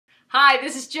Hi,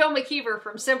 this is Jill McKeever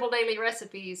from Simple Daily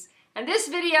Recipes, and this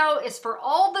video is for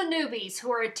all the newbies who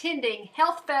are attending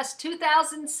HealthFest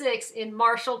 2006 in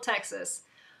Marshall, Texas.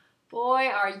 Boy,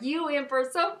 are you in for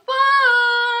some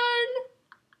fun!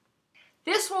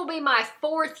 This will be my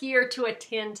 4th year to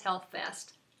attend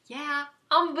HealthFest. Yeah,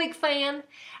 I'm a big fan,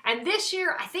 and this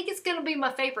year I think it's going to be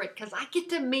my favorite because I get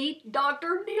to meet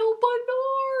Dr. Neil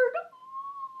Bernard.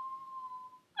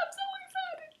 I'm so excited.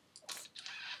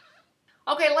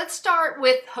 Okay, let's start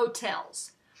with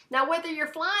hotels. Now, whether you're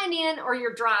flying in or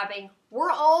you're driving,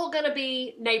 we're all going to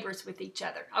be neighbors with each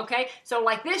other, okay? So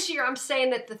like this year, I'm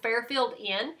staying at the Fairfield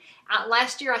Inn.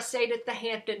 Last year, I stayed at the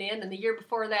Hampton Inn, and the year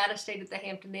before that, I stayed at the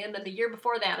Hampton Inn, and the year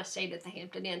before that, I stayed at the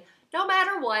Hampton Inn. No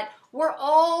matter what, we're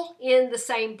all in the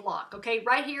same block, okay?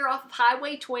 Right here off of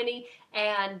Highway 20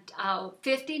 and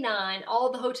 59,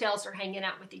 all the hotels are hanging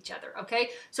out with each other, okay?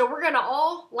 So we're going to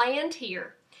all land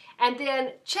here. And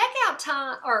then checkout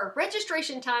time or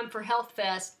registration time for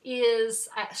HealthFest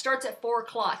starts at 4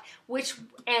 o'clock,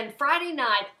 and Friday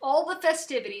night, all the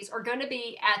festivities are going to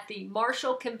be at the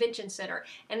Marshall Convention Center.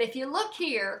 And if you look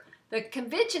here, the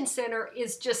convention center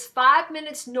is just 5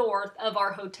 minutes north of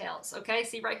our hotels. Okay,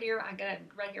 see right here, I got it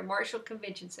right here, Marshall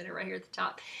Convention Center right here at the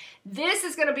top. This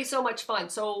is going to be so much fun.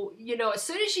 So, you know, as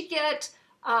soon as you get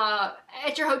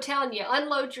at your hotel and you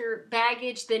unload your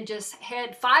baggage, then just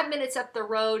head 5 minutes up the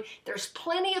road. There's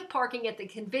plenty of parking at the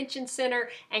convention center,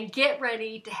 and get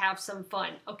ready to have some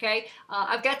fun, okay?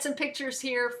 I've got some pictures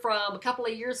here from a couple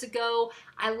of years ago.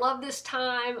 I love this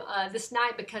time, this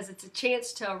night, because it's a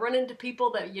chance to run into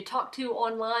people that you talk to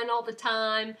online all the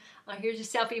time. Here's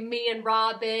a selfie, me and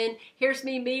Robin. Here's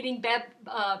me meeting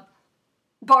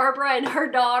Barbara and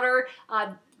her daughter.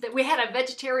 That we had a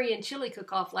vegetarian chili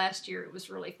cook-off last year. It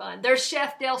was really fun. There's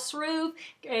Chef Del Srouve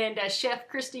and Chef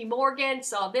Christy Morgan.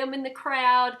 Saw them in the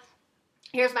crowd.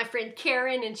 Here's my friend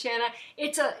Karen and Shanna.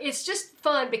 It's just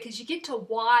fun because you get to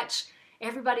watch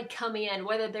everybody come in,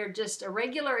 whether they're just a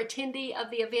regular attendee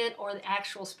of the event or the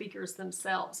actual speakers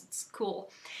themselves. It's cool.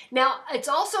 Now, it's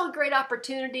also a great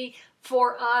opportunity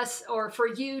for us or for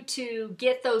you to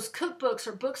get those cookbooks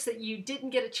or books that you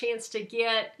didn't get a chance to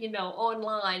get, you know,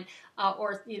 online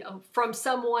or, you know, from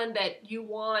someone that you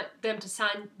want them to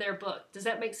sign their book. Does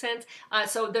that make sense?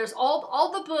 So there's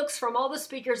all the books from all the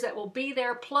speakers that will be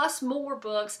there, plus more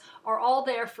books are all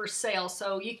there for sale.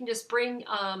 So you can just bring,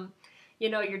 you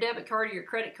know, your debit card or your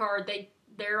credit card.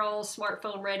 They're all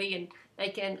smartphone ready, and they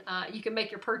can you can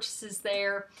make your purchases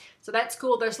there. So that's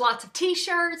cool. There's lots of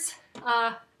t-shirts,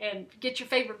 and get your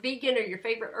favorite vegan or your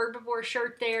favorite herbivore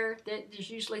shirt there that is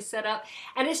usually set up.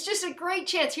 And it's just a great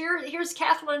chance. Here's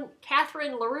Catherine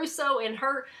LaRusso and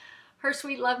her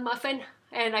sweet love muffin,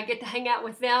 and I get to hang out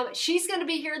with them. She's going to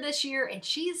be here this year, and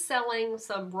she's selling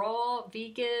some raw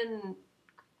vegan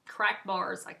crack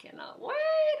bars. I cannot wait.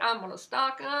 I'm going to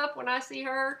stock up when I see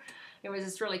her.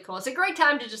 It's really cool. It's a great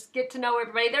time to just get to know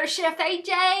everybody. There's Chef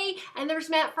AJ and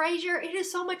there's Matt Frazier. It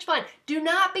is so much fun. Do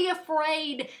not be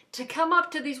afraid to come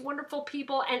up to these wonderful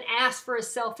people and ask for a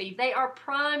selfie. They are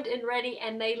primed and ready,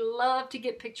 and they love to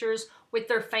get pictures with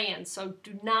their fans. So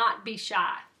do not be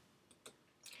shy.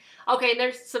 Okay,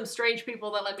 there's some strange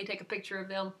people that let me take a picture of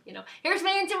them. You know, here's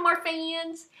me and some more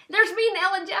fans. There's me and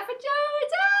Ellen Jaffa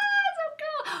Jones. Ah,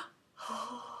 so cool.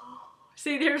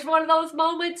 See, there's one of those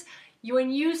moments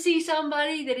when you see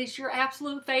somebody that is your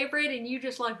absolute favorite and you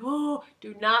just like, oh,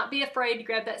 do not be afraid to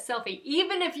grab that selfie.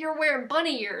 Even if you're wearing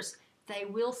bunny ears, they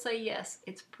will say yes.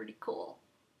 It's pretty cool.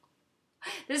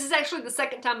 This is actually the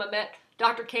second time I met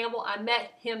Dr. Campbell. I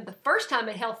met him the first time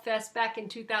at HealthFest back in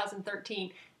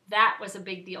 2013. That was a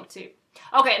big deal too.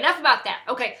 Okay, enough about that.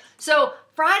 Okay, so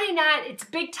Friday night, it's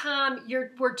big time.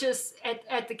 We're just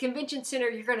at the convention center.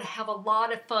 You're going to have a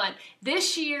lot of fun.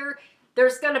 This year,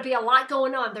 there's going to be a lot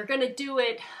going on. They're going to do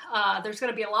it. There's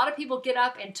going to be a lot of people get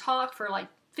up and talk for like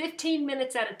 15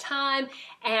 minutes at a time,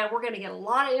 and we're going to get a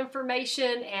lot of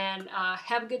information and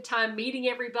have a good time meeting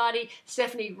everybody.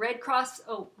 Stephanie Red Cross.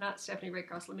 Oh, not Stephanie Red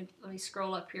Cross. Let me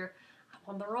scroll up here.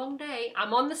 I'm on the wrong day.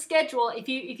 I'm on the schedule. If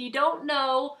you don't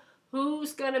know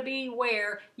who's going to be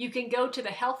where, you can go to the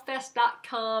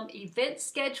healthfest.com event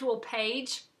schedule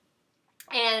page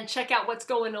and check out what's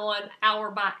going on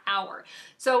hour by hour.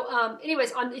 So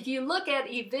anyways, if you look at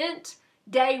event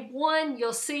day 1,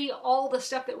 you'll see all the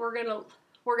stuff that we're gonna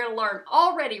learn.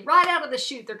 Already, right out of the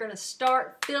chute, they're gonna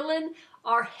start filling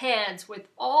our heads with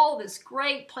all this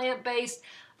great plant-based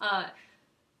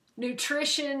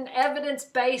nutrition,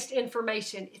 evidence-based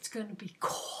information. It's gonna be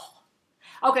cool.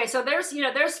 Okay, so there's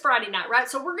Friday night, right?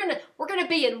 So we're gonna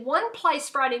be in one place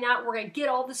Friday night. We're gonna get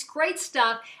all this great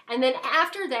stuff, and then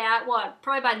after that,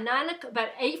 probably by about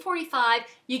 8:45,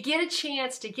 you get a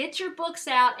chance to get your books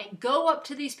out and go up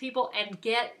to these people and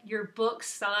get your books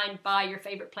signed by your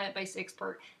favorite plant-based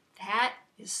expert. That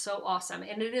is so awesome,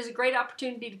 and it is a great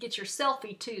opportunity to get your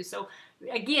selfie too. So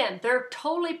again, they're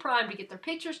totally primed to get their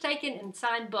pictures taken and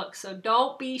sign books. So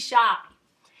don't be shy.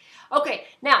 Okay,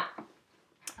 now.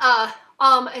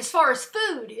 As far as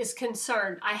food is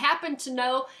concerned, I happen to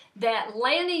know that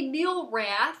Lanny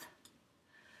Mulerath,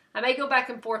 I may go back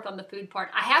and forth on the food part.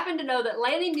 I happen to know that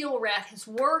Lanny Mulerath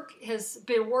has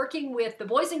been working with the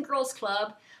Boys and Girls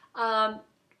Club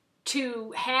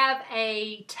to have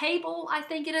a table, I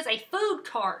think it is, a food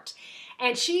cart.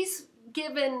 And she's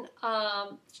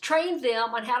trained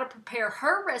them on how to prepare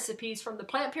her recipes from the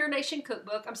Plant Pure Nation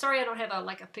cookbook. I'm sorry I don't have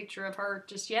a picture of her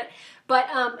just yet, but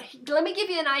let me give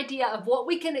you an idea of what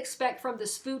we can expect from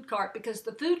this food cart, because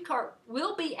the food cart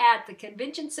will be at the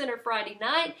Convention Center Friday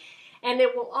night, and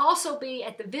it will also be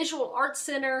at the Visual Arts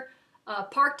Center,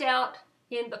 parked out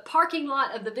in the parking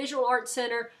lot of the Visual Arts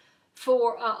Center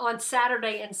on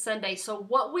Saturday and Sunday. So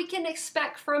what we can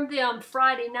expect from them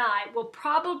Friday night will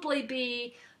probably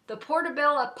be the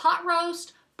portobello pot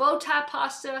roast, bow tie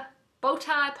pasta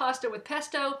with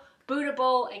pesto, Buddha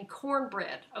bowl, and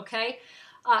cornbread, okay?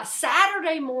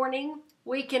 Saturday morning,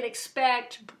 we can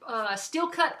expect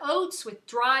steel-cut oats with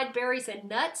dried berries and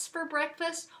nuts for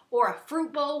breakfast, or a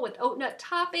fruit bowl with oat nut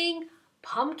topping,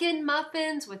 pumpkin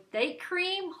muffins with date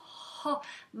cream,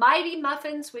 mighty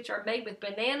muffins, which are made with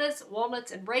bananas,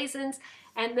 walnuts, and raisins,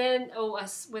 and then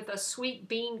with a sweet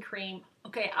bean cream.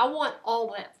 Okay, I want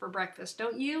all that for breakfast,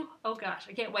 don't you? Oh gosh,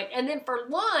 I can't wait. And then for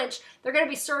lunch, they're going to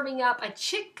be serving up a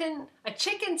chicken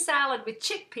salad with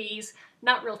chickpeas,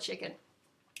 not real chicken,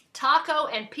 taco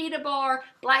and pita bar,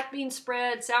 black bean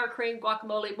spread, sour cream,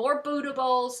 guacamole, more Buddha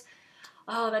bowls.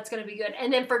 Oh, that's going to be good.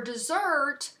 And then for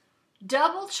dessert,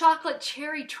 double chocolate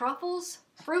cherry truffles,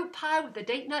 fruit pie with a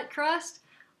date nut crust.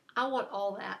 I want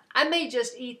all that. I may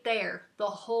just eat there the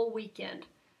whole weekend.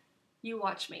 You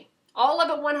watch me. All of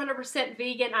it 100%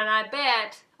 vegan, and I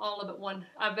bet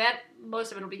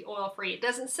most of it will be oil-free. It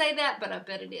doesn't say that, but I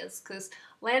bet it is, because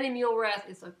Lanny Mulerath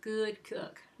is a good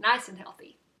cook. Nice and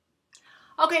healthy.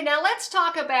 Okay, now let's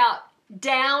talk about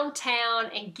downtown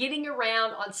and getting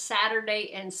around on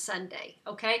Saturday and Sunday,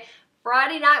 okay?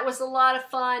 Friday night was a lot of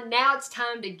fun. Now it's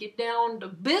time to get down to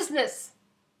business.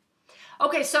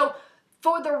 Okay, so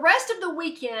for the rest of the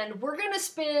weekend, we're going to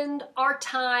spend our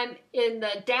time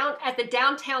at the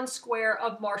downtown square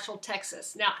of Marshall,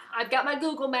 Texas. Now, I've got my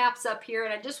Google Maps up here,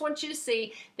 and I just want you to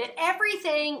see that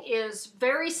everything is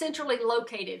very centrally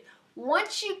located.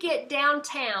 Once you get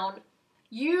downtown,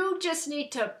 you just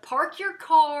need to park your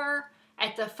car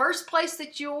at the first place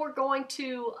that you're going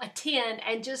to attend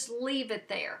and just leave it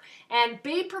there. And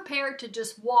be prepared to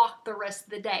just walk the rest of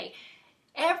the day.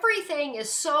 Everything is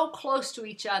so close to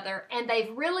each other, and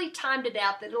they've really timed it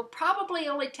out that it'll probably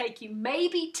only take you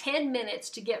maybe 10 minutes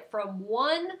to get from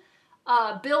one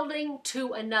building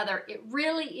to another. It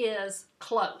really is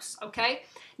close, okay?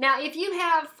 Now, if you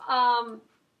have,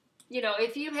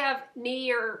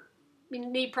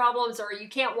 knee problems, or you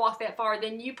can't walk that far,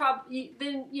 then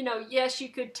yes, you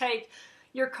could take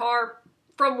your car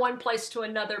from one place to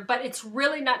another, but it's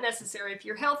really not necessary. If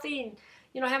you're healthy and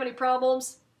you don't have any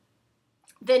problems,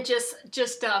 then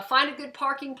just find a good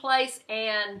parking place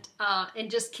and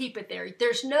just keep it there.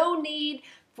 There's no need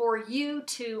for you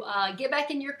to get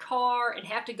back in your car and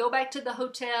have to go back to the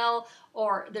hotel,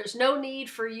 or there's no need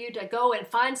for you to go and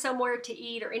find somewhere to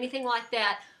eat or anything like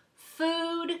that.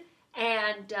 Food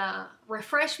and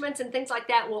refreshments and things like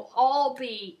that will all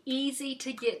be easy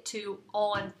to get to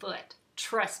on foot.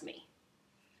 Trust me.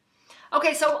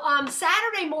 Okay, so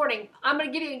Saturday morning, I'm going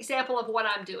to give you an example of what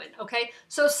I'm doing, okay?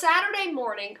 So Saturday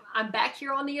morning, I'm back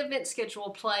here on the event schedule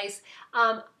place.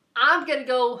 I'm going to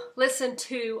go listen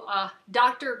to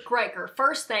Dr. Greger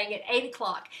first thing at 8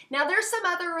 o'clock. Now, there's some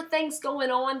other things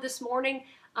going on this morning,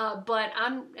 but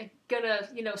I'm going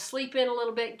to, sleep in a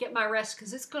little bit, get my rest,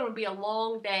 because it's going to be a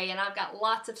long day, and I've got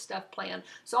lots of stuff planned.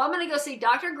 So I'm going to go see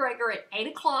Dr. Greger at 8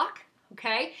 o'clock.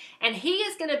 Okay, and he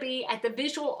is going to be at the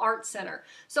Visual Arts Center.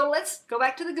 So let's go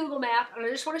back to the Google map, and I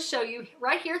just want to show you,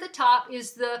 right here at the top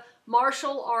is the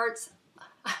Marshall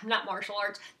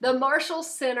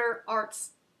Center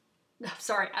Arts.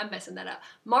 Sorry, I'm messing that up.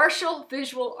 Marshall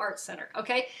Visual Arts Center,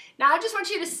 okay? Now I just want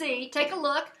you to take a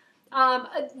look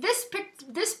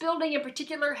This building in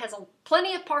particular has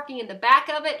plenty of parking in the back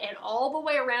of it and all the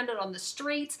way around it on the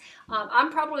streets. I'm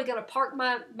probably going to park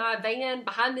my van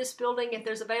behind this building if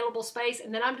there's available space,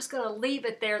 and then I'm just going to leave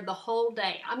it there the whole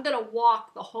day. I'm going to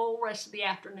walk the whole rest of the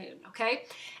afternoon, okay?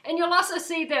 And you'll also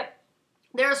see that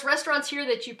there's restaurants here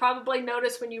that you probably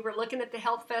noticed when you were looking at the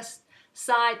HealthFest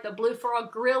site. The Blue Frog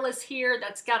Grill is here.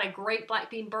 That's got a great black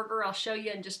bean burger. I'll show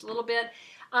you in just a little bit.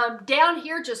 Down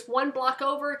here, just one block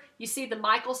over, you see the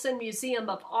Michelson Museum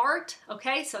of Art.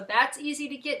 Okay, so that's easy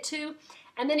to get to.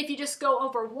 And then if you just go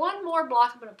over one more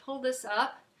block, I'm going to pull this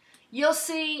up. You'll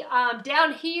see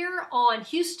down here on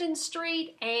Houston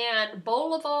Street and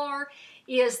Boulevard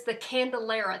is the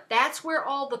Candelera. That's where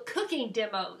all the cooking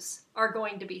demos are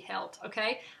going to be held,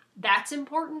 okay? That's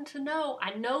important to know.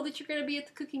 I know that you're going to be at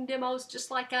the cooking demos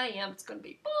just like I am. It's going to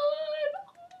be fun.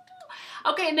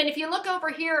 Okay, and then if you look over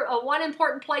here, one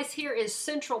important place here is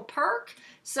Central Perk.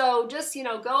 So just, you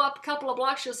know, go up a couple of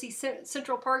blocks, you'll see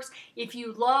Central Perks. If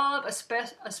you love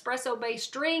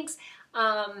espresso-based drinks,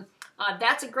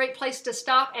 that's a great place to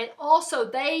stop. And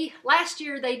also, last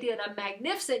year they did a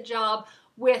magnificent job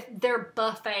with their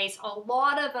buffets. A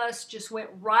lot of us just went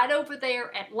right over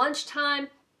there at lunchtime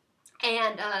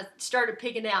and started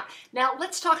picking out. Now,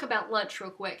 let's talk about lunch real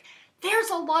quick.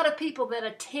 There's a lot of people that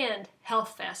attend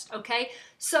HealthFest, okay?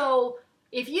 So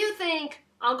if you think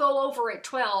I'll go over at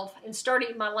 12 and start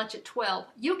eating my lunch at 12,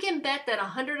 you can bet that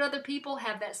 100 other people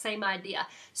have that same idea.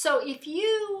 So if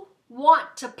you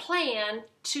want to plan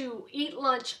to eat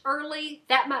lunch early,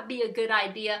 that might be a good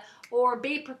idea, or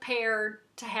be prepared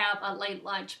to have a late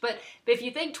lunch. But if you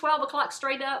think 12 o'clock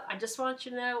straight up, I just want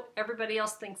you to know everybody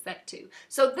else thinks that too.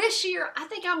 So this year, I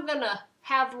think I'm gonna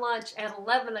have lunch at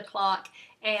 11 o'clock,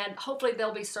 and hopefully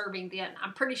they'll be serving then.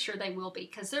 I'm pretty sure they will be,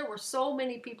 because there were so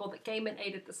many people that came and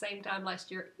ate at the same time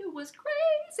last year. It was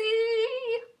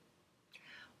crazy.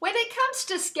 When it comes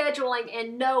to scheduling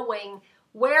and knowing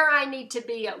where I need to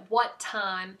be at what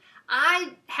time,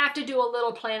 I have to do a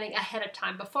little planning ahead of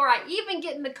time. Before I even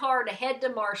get in the car to head to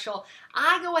Marshall,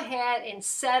 I go ahead and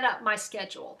set up my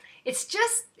schedule. It's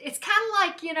kind of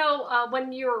like, you know,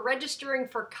 when you're registering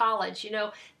for college, you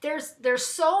know, there's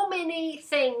so many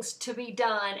things to be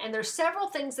done, and there's several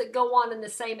things that go on in the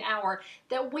same hour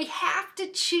that we have to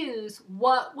choose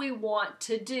what we want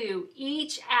to do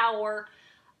each hour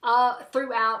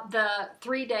throughout the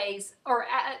 3 days, or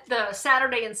the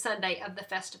Saturday and Sunday of the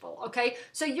festival, okay?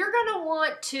 So you're going to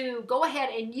want to go ahead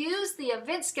and use the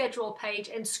event schedule page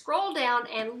and scroll down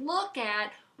and look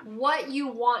at what you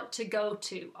want to go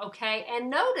to, okay?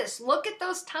 And notice, look at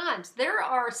those times. There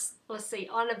are, let's see,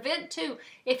 on event 2,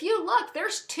 if you look,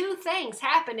 there's 2 things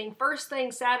happening first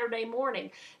thing Saturday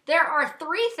morning. There are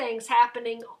 3 things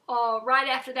happening right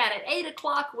after that. At 8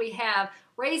 o'clock, we have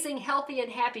Raising Healthy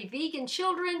and Happy Vegan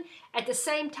Children. At the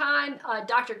same time,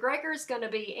 Dr. Greger is going to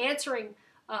be answering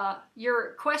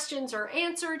your questions are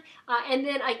answered. And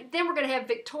then we're going to have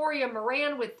Victoria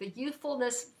Moran with the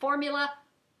Youthfulness Formula.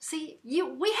 See,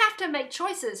 we have to make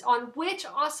choices on which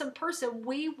awesome person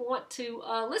we want to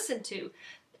listen to.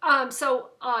 So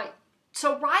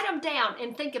write them down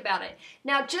and think about it.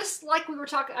 Now, just like we were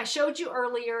talking, I showed you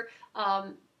earlier,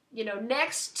 you know,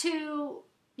 next to,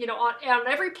 you know, on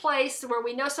every place where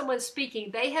we know someone's speaking,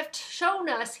 they have shown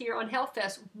us here on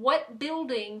HealthFest what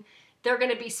building they're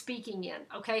going to be speaking in,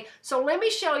 okay? So let me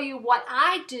show you what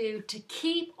I do to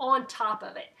keep on top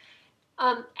of it.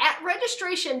 At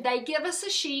registration, they give us a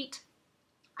sheet,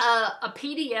 a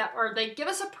PDF, or they give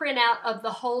us a printout of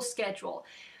the whole schedule.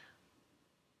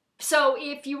 So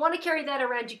if you want to carry that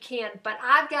around, you can, but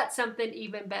I've got something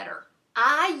even better.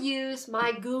 I use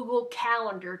my Google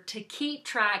Calendar to keep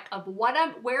track of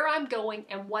where I'm going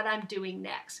and what I'm doing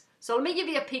next. So let me give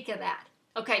you a peek of that.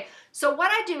 Okay, so what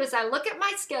I do is I look at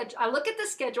my schedule, I look at the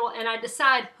schedule, and I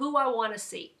decide who I want to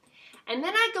see. And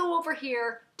then I go over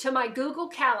here to my Google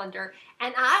Calendar,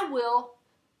 and I will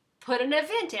put an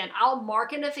event in. I'll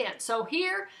mark an event. So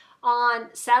here on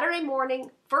Saturday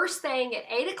morning, first thing at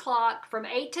 8 o'clock, from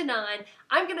 8 to 9,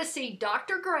 I'm going to see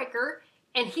Dr. Greger,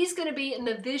 and he's going to be in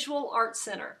the Visual Arts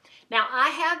Center. Now, I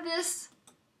have this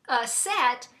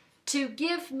set to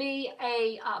give me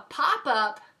a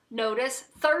pop-up notice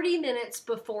 30 minutes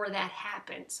before that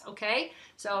happens, okay?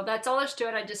 So that's all there's to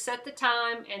it. I just set the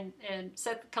time and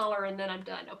set the color, and then I'm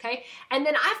done, okay? And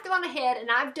then I've gone ahead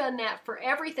and I've done that for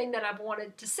everything that I've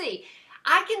wanted to see.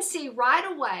 I can see right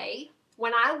away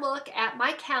when I look at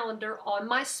my calendar on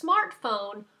my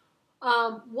smartphone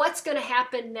what's going to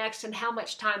happen next and how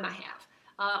much time I have.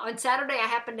 On Saturday, I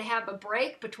happen to have a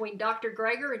break between Dr.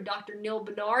 Greger and Dr. Neil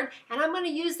Bernard, and I'm going to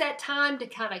use that time to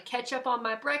kind of catch up on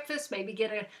my breakfast, maybe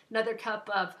get another cup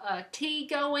of tea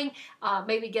going,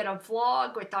 maybe get a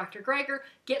vlog with Dr. Greger,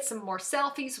 get some more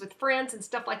selfies with friends and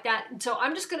stuff like that. And so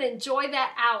I'm just going to enjoy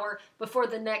that hour before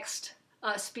the next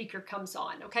speaker comes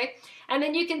on, okay? And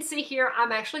then you can see here,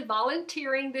 I'm actually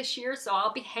volunteering this year, so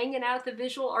I'll be hanging out at the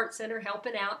Visual Arts Center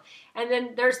helping out. And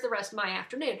then there's the rest of my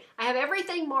afternoon. I have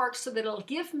everything marked so that it'll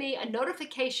give me a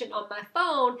notification on my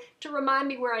phone to remind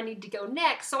me where I need to go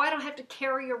next, so I don't have to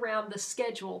carry around the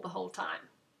schedule the whole time.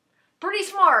 Pretty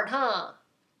smart, huh?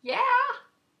 Yeah.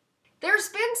 There's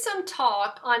been some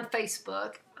talk on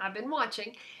Facebook, I've been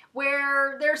watching,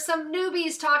 where there's some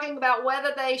newbies talking about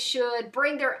whether they should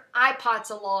bring their iPods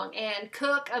along and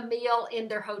cook a meal in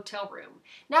their hotel room.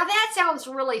 Now that sounds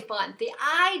really fun. The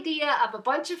idea of a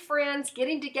bunch of friends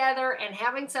getting together and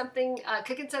having something,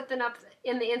 cooking something up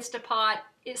in the Instapot,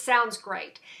 it sounds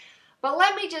great. But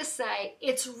let me just say,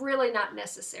 it's really not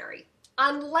necessary.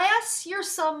 Unless you're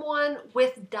someone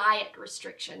with diet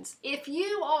restrictions. If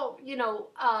you all,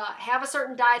 have a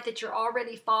certain diet that you're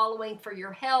already following for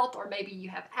your health, or maybe you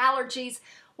have allergies,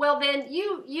 well then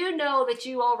you know that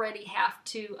you already have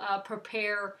to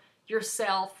prepare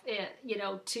yourself,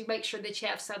 to make sure that you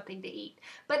have something to eat.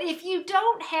 But if you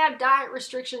don't have diet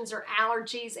restrictions or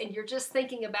allergies and you're just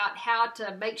thinking about how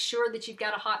to make sure that you've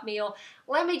got a hot meal,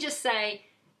 let me just say,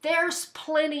 there's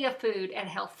plenty of food at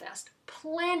HealthFest.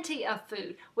 Plenty of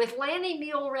food. With Lanny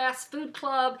Muellrath's Food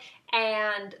Club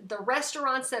and the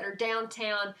restaurants that are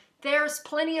downtown, there's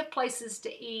plenty of places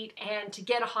to eat and to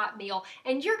get a hot meal.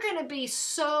 And you're going to be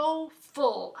so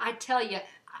full, I tell you.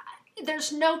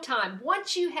 There's no time.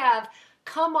 Once you have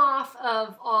come off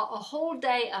of a whole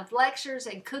day of lectures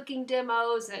and cooking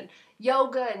demos and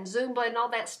yoga and Zumba and all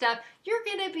that stuff, you're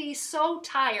going to be so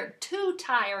tired, too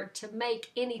tired to make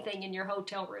anything in your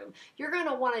hotel room. You're going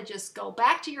to want to just go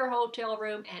back to your hotel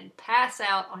room and pass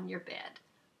out on your bed.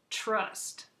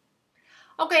 Trust.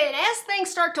 Okay, and as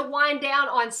things start to wind down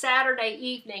on Saturday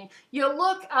evening, you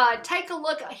take a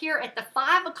look here at the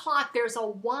 5 o'clock. There's a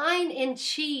wine and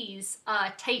cheese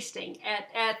tasting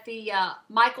at the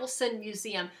Michelson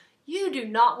Museum. You do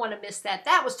not want to miss that.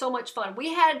 That was so much fun.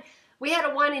 We had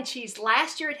a wine and cheese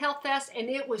last year at HealthFest, and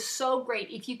it was so great.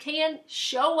 If you can,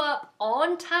 show up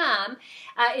on time.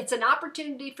 It's an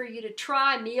opportunity for you to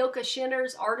try Mioka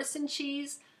Schinner's artisan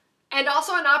cheese, and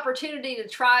also an opportunity to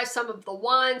try some of the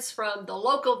wines from the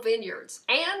local vineyards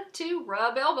and to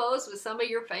rub elbows with some of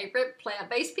your favorite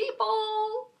plant-based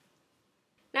people.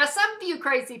 Now, some of you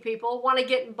crazy people want to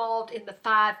get involved in the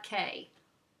 5K.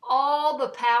 All the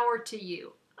power to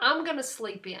you. I'm going to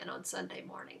sleep in on Sunday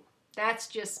morning. That's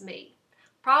just me.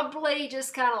 Probably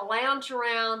just kind of lounge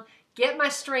around, get my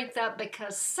strength up,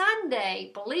 because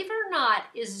Sunday, believe it or not,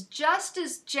 is just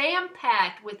as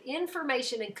jam-packed with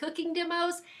information and cooking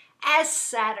demos as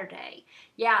Saturday.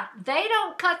 Yeah, they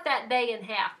don't cut that day in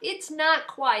half. It's not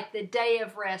quite the day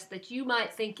of rest that you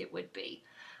might think it would be.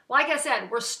 Like I said,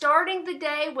 we're starting the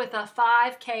day with a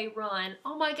 5K run.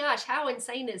 Oh my gosh, how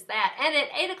insane is that? And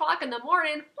at 8 o'clock in the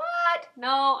morning, what?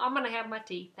 No, I'm going to have my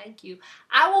tea. Thank you.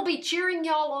 I will be cheering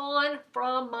y'all on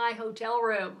from my hotel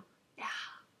room. Yeah.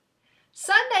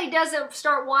 Sunday doesn't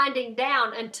start winding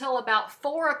down until about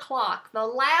 4 o'clock. The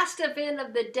last event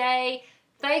of the day,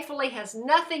 thankfully, has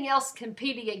nothing else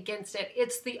competing against it.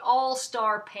 It's the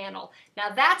All-Star Panel. Now,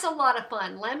 that's a lot of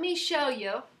fun. Let me show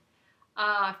you.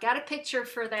 I've got a picture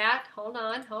for that. Hold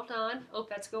on. Oh,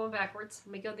 that's going backwards.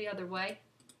 Let me go the other way.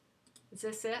 Is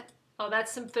this it? Oh,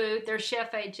 that's some food. There's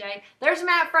Chef AJ. There's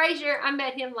Matt Frazier. I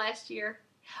met him last year.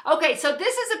 Okay, so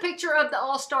this is a picture of the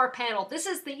All-Star Panel. This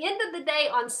is the end of the day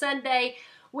on Sunday.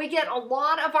 We get a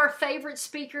lot of our favorite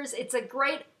speakers. It's a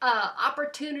great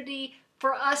opportunity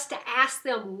for us to ask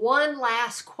them one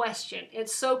last question.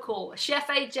 It's so cool. Chef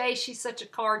AJ, she's such a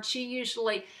card. She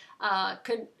usually not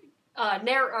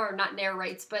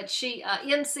narrates, but she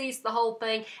MCs the whole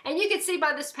thing. And you can see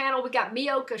by this panel, we got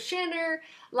Mioka Schinner,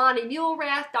 Lanny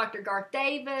Muellrath, Dr. Garth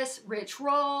Davis, Rich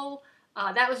Roll.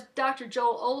 That was Dr.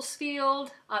 Joel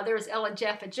Olsfield. There was Ellen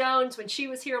Jeffa Jones when she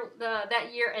was here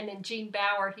that year, and then Gene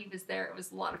Bauer, he was there. It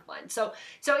was a lot of fun. So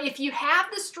if you have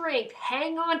the strength,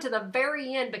 hang on to the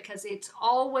very end, because it's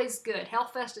always good.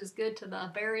 HealthFest is good to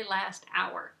the very last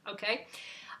hour, okay?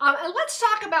 And let's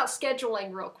talk about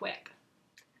scheduling real quick.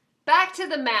 Back to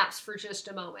the maps for just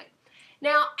a moment.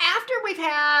 Now, after we've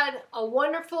had a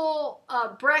wonderful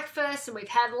breakfast, and we've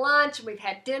had lunch, and we've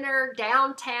had dinner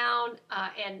downtown,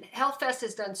 and HealthFest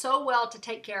has done so well to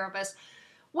take care of us,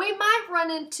 we might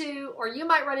run into, or you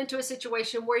might run into a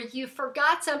situation where you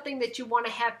forgot something that you want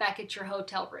to have back at your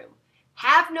hotel room.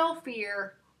 have no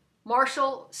fear.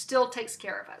 Marshall still takes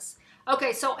care of us.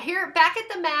 Okay, so here back at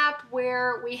the map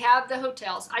where we have the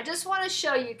hotels, I just want to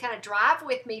show you, kind of drive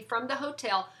with me from the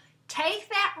hotel. Take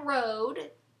that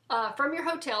road from your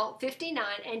hotel, 59,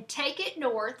 and take it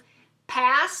north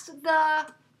past the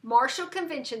Marshall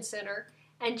Convention Center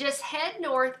and just head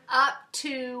north up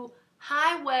to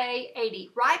Highway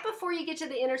 80. Right before you get to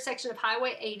the intersection of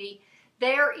Highway 80,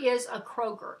 there is a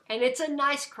Kroger, and it's a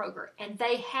nice Kroger, and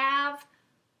they have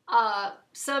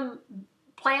some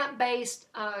plant-based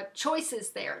choices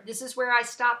there. This is where I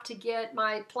stopped to get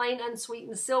my plain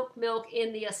unsweetened silk milk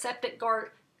in the aseptic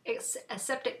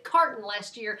carton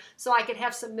last year so I could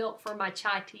have some milk for my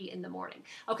chai tea in the morning.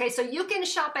 Okay, so you can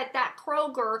shop at that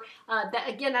Kroger.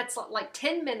 That's like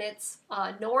 10 minutes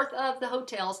north of the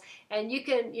hotels, and you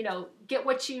can, get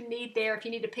what you need there. If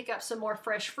you need to pick up some more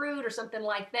fresh fruit or something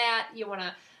like that, you want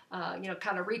to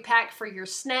kind of repack for your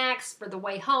snacks for the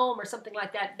way home or something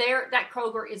like that. That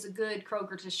Kroger is a good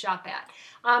Kroger to shop at.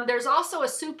 There's also a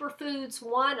Superfoods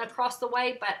one across the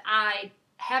way, but I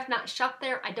have not shopped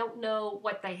there. I don't know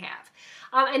what they have.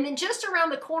 And then just around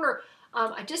the corner,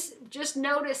 I just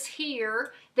noticed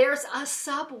here, there's a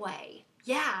Subway.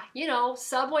 Yeah,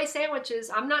 Subway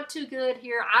sandwiches. I'm not too good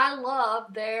here. I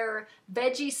love their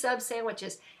veggie sub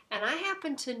sandwiches. And I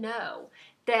happen to know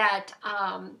that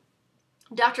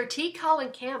Dr. T.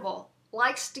 Colin Campbell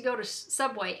likes to go to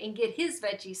Subway and get his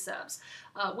veggie subs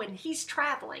when he's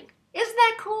traveling. Isn't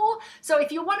that cool? So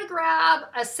if you want to grab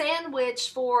a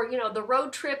sandwich for, the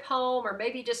road trip home, or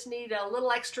maybe just need a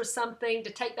little extra something to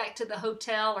take back to the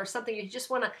hotel, or something you just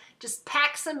want to just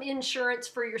pack some insurance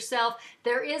for yourself,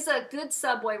 there is a good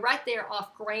Subway right there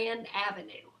off Grand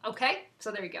Avenue. Okay?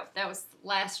 So there you go. That was the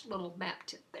last little map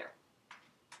tip there.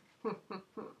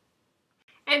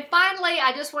 And finally,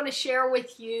 I just want to share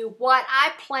with you what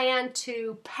I plan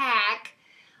to pack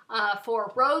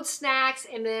for road snacks,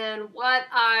 and then what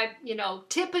I,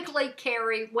 typically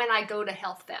carry when I go to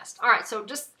HealthFest. All right, so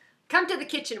just come to the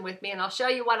kitchen with me and I'll show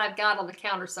you what I've got on the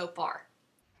counter so far.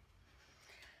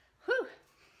 Whew.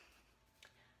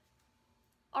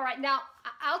 All right, now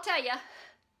I'll tell you,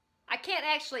 I can't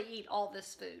actually eat all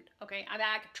this food, okay?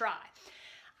 I could try.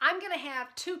 I'm gonna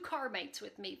have 2 car mates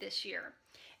with me this year.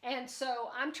 And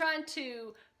so I'm trying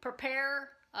to prepare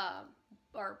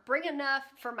or bring enough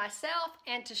for myself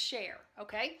and to share,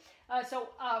 okay? So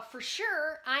for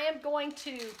sure, I am going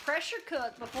to pressure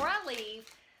cook before I leave.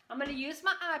 I'm going to use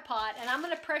my iPod, and I'm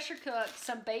going to pressure cook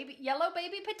some yellow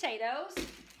baby potatoes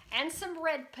and some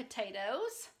red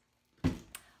potatoes.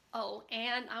 Oh,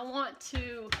 and I want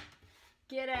to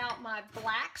get out my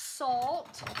black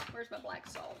salt. Where's my black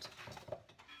salt?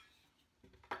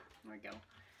 There we go.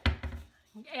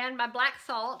 And my black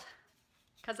salt,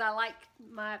 because I like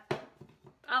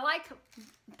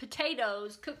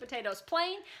potatoes, cooked potatoes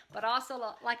plain, but I also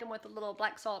like them with a little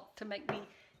black salt to make me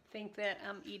think that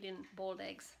I'm eating boiled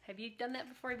eggs. Have you done that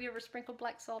before? Have you ever sprinkled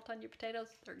black salt on your potatoes?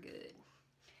 They're good.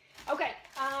 Okay,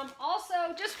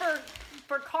 also just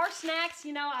for car snacks,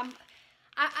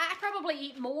 I probably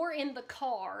eat more in the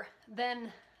car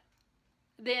than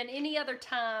any other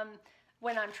time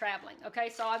when I'm traveling. Okay,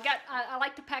 so I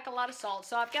like to pack a lot of salt.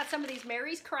 So I've got some of these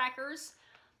Mary's crackers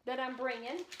that I'm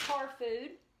bringing, car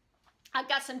food. I've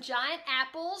got some giant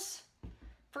apples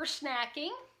for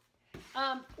snacking.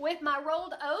 With my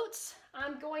rolled oats,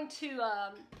 I'm going to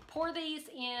pour these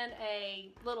in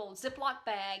a little Ziploc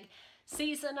bag,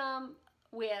 season them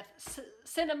with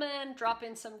cinnamon, drop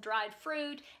in some dried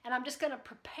fruit, and I'm just going to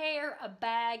prepare a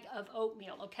bag of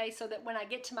oatmeal, okay? So that when I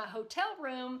get to my hotel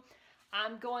room,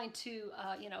 I'm going to,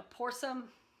 pour some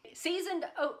seasoned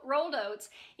rolled oats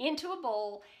into a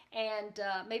bowl and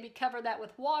maybe cover that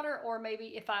with water, or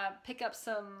maybe if I pick up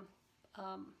some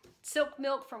silk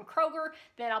milk from Kroger,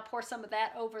 then I'll pour some of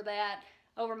that over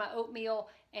my oatmeal,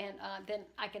 and then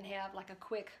I can have like a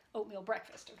quick oatmeal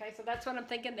breakfast. Okay, so that's what I'm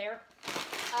thinking there.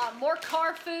 More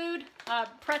car food,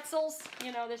 pretzels,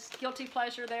 this guilty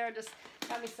pleasure there. Just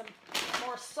got me some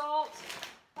more salt.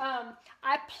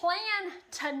 I plan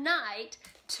tonight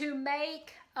to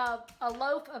make a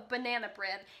loaf of banana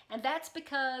bread, and that's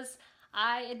because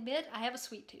I admit I have a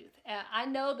sweet tooth. I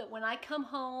know that when I come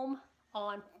home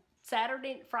on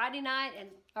Friday night,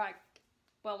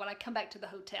 when I come back to the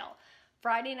hotel,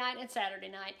 Friday night and Saturday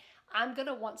night, I'm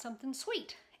gonna want something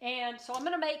sweet, and so I'm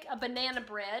gonna make a banana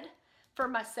bread for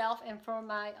myself and for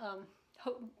my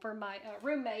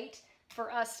roommate,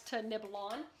 for us to nibble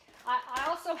on. I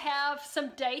also have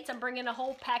some dates. I'm bringing a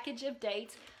whole package of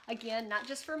dates. Again, not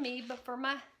just for me, but for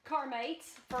my car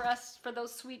mates, for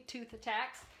those sweet tooth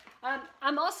attacks.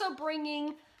 I'm also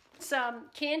bringing some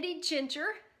candied ginger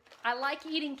I like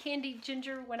eating candied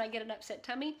ginger when I get an upset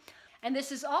tummy. And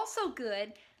this is also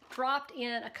good dropped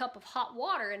in a cup of hot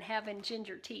water and having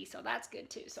ginger tea, so that's good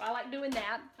too. So I like doing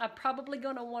that. I'm probably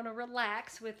going to want to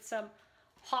relax with some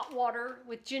hot water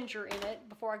with ginger in it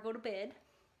before I go to bed.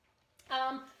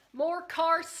 More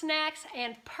car snacks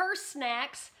and purse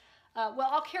snacks. Well,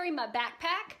 I'll carry my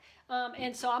backpack,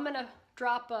 and so I'm going to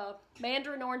drop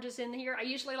mandarin oranges in here. I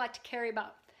usually like to carry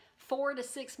about 4 to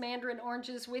 6 mandarin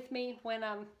oranges with me when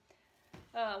I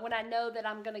know that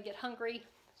I'm going to get hungry.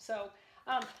 So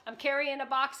I'm carrying a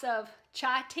box of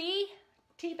chai tea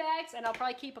bags, and I'll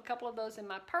probably keep a couple of those in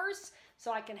my purse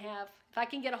so I can have, if I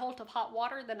can get a hold of hot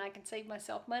water, then I can save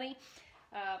myself money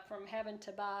from having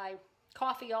to buy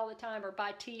coffee all the time or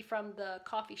buy tea from the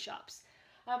coffee shops.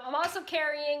 I'm also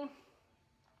carrying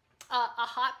a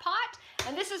hot pot,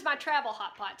 and this is my travel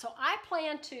hot pot. So I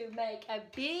plan to make a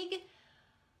big,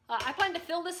 I plan to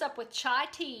fill this up with chai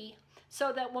tea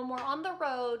so that when we're on the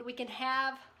road, we can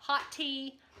have hot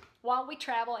tea while we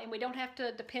travel, and we don't have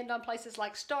to depend on places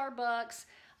like Starbucks.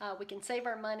 We can save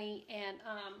our money and,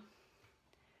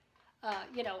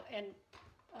 you know, and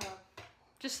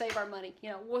just save our money. You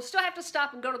know, we'll still have to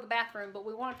stop and go to the bathroom, but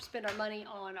we won't have to spend our money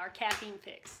on our caffeine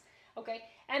fix. Okay,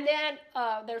 and then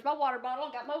there's my water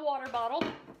bottle. Got my water bottle,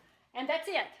 and that's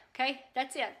it. Okay,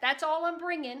 that's it. That's all I'm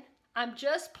bringing. I'm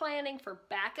just planning for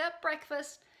backup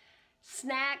breakfast,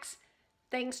 snacks,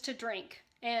 things to drink,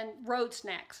 and road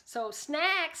snacks. So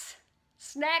snacks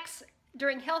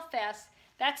during HealthFest,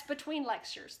 that's between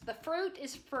lectures. The fruit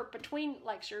is for between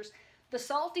lectures. The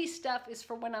salty stuff is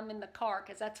for when I'm in the car,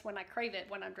 because that's when I crave it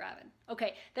when I'm driving.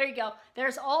 Okay, there you go.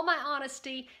 There's all my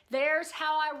honesty. There's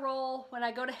how I roll when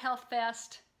I go to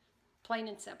HealthFest, plain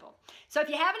and simple. So if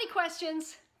you have any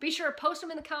questions, be sure to post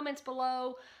them in the comments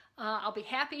below. I'll be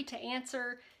happy to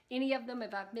answer any of them.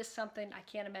 If I've missed something, I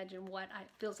can't imagine what. It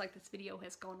feels like this video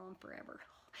has gone on forever.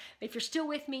 If you're still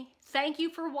with me, thank you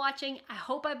for watching. I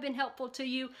hope I've been helpful to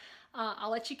you.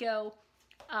 I'll let you go.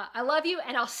 I love you,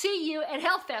 and I'll see you at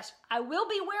HealthFest. I will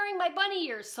be wearing my bunny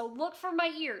ears, so look for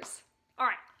my ears. All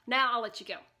right, now I'll let you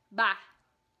go. Bye.